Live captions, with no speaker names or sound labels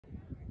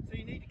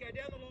need to go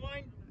down the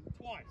line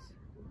twice.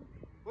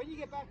 When you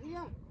get back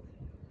here,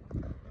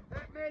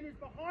 that man is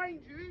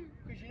behind you,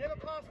 because you never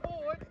pass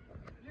forward.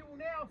 You will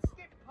now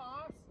skip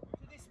pass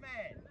to this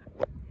man.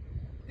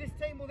 This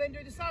team will then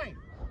do the same.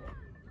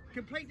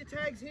 Complete the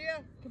tags here,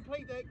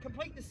 complete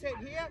the set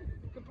here,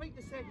 complete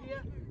the set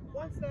here.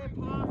 Once they're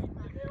passed,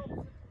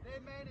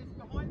 their man is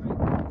behind me.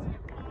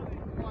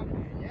 Right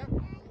there, yeah?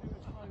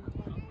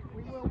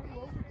 We will.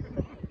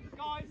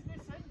 Guys,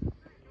 listen.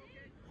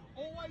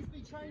 Always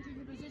be changing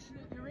the position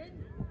that you're in.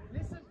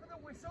 Listen for the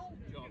whistle.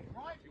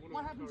 Right?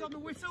 What happens on the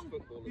whistle?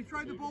 You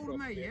throw the ball to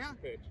me, yeah?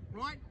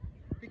 Right?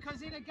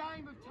 Because in a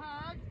game of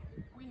tag,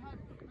 we have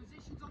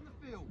positions on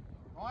the field.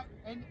 Right?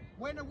 And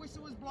when a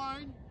whistle is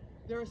blown,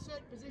 there are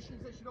certain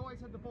positions that should always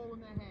have the ball in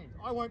their hands.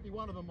 I won't be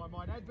one of them, I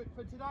might add, but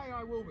for today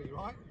I will be,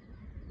 right?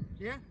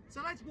 Yeah?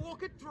 So let's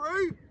walk it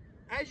through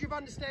as you've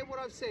understand what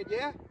I've said,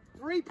 yeah?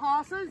 3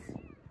 passes,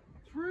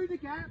 through the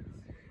gaps,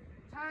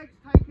 tags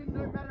taken,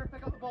 no matter if they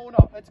got the ball or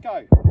not. Let's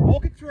go.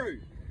 Walk it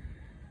through.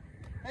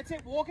 That's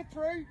it, walk it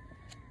through.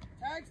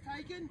 Tags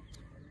taken.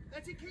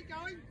 That's it, keep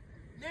going.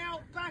 Now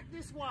back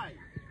this way.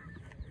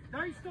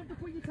 Don't stop to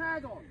put your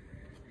tag on.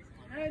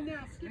 And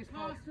now skip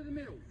pass to the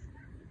middle.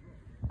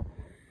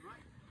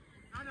 Right?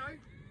 No.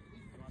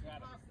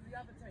 Skip pass to the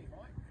other team,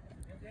 right?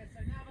 And so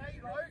now there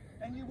you go.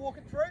 And you walk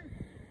it through.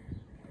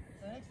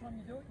 So next time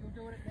you do it,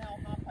 you'll do it at now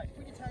half pace.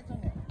 Put your tags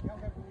on now. Go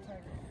and go put your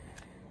tags on.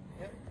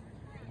 Yep.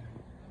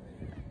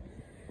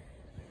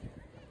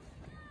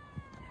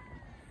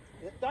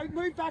 Don't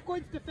move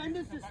backwards,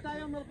 defenders, just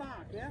stay on the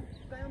mark, yeah?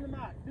 Stay on the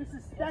mark. This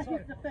is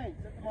static defence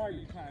at the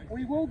moment.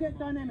 We will get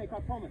dynamic, I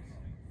promise.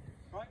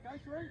 Right, go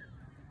through.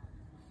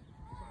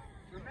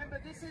 Remember,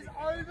 this is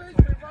overs,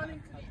 we're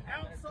running to the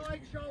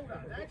outside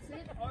shoulder. That's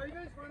it,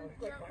 overs, running to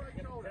the outside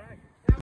shoulder.